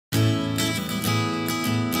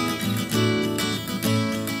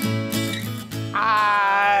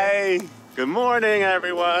Hi! Good morning,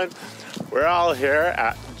 everyone. We're all here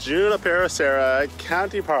at Junipero Serra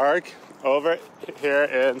County Park over here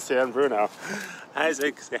in San Bruno.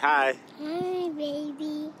 Isaac, say hi. Hi,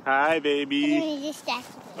 baby. Hi, baby. I'm gonna distract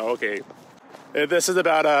you. Okay. This is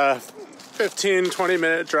about a 15-20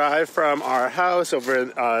 minute drive from our house over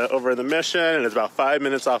the Mission, and it's about 5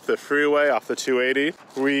 minutes off the freeway, off the 280.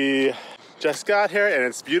 We just got here and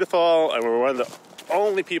it's beautiful, and we're one of the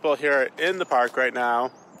only people here in the park right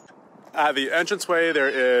now. At the entranceway,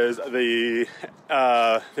 there's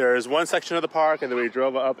one section of the park, and then we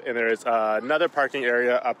drove up, and there's another parking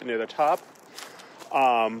area up near the top.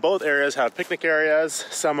 Both areas have picnic areas.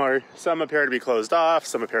 Some appear to be closed off,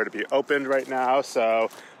 some appear to be opened right now. So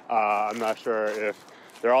I'm not sure if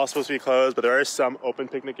they're all supposed to be closed, but there are some open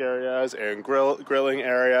picnic areas and grilling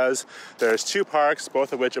areas. There's two parks,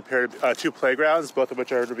 both of which two playgrounds, both of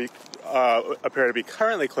which appear to be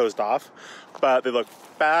currently closed off, but they look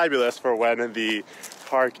fabulous for when the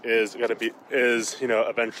park is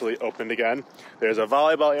eventually opened again. There's a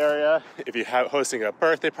volleyball area. If you're hosting a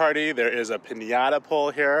birthday party, there is a piñata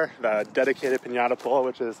pole here, the dedicated piñata pole,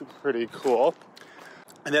 which is pretty cool.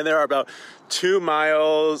 And then there are about 2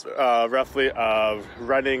 miles roughly of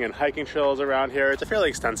running and hiking trails around here. It's a fairly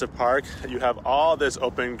extensive park. You have all this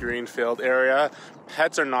open green field area.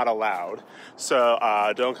 Pets are not allowed, so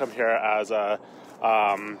don't come here as play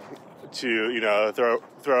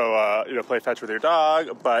fetch with your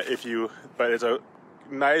dog. But it's a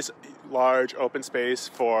nice large open space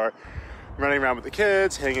for running around with the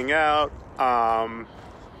kids, hanging out.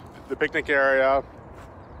 The picnic area.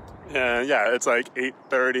 And yeah, it's like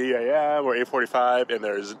 8:30 a.m. or 8:45, and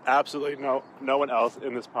there's absolutely no one else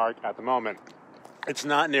in this park at the moment. It's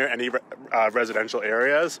not near any residential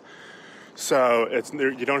areas, so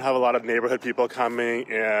you don't have a lot of neighborhood people coming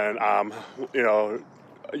and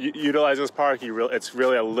utilizing this park. It's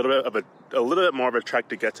really a little bit more of a trek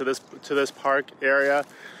to get to this park area.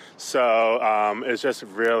 So it's just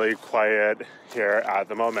really quiet here at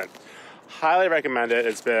the moment. Highly recommend it.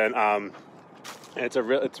 It's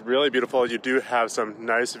really beautiful. You do have some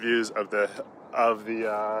nice views of the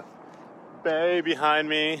bay behind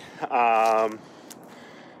me,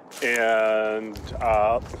 and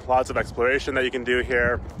lots of exploration that you can do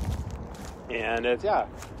here. And Alana,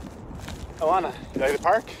 you like the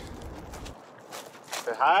park?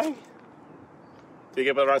 Say hi. Do you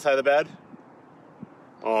get on the wrong side of the bed?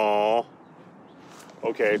 Oh,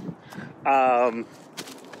 okay.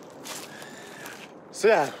 So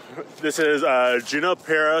yeah, this is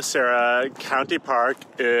Junipero Serra County Park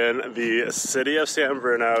in the city of San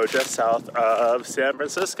Bruno, just south of San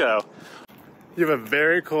Francisco. You have a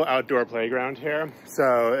very cool outdoor playground here.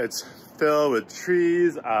 So it's filled with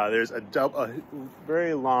trees. There's a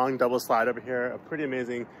very long double slide over here, a pretty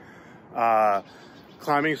amazing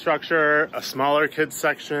climbing structure, a smaller kids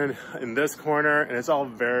section in this corner, and it's all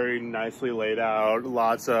very nicely laid out.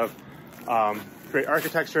 Lots of great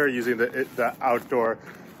architecture using the outdoor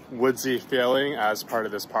woodsy feeling as part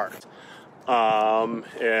of this park.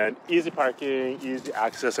 And easy parking, easy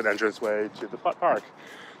access and entranceway to the park.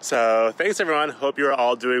 So thanks everyone. Hope you're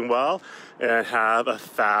all doing well and have a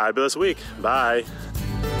fabulous week. Bye.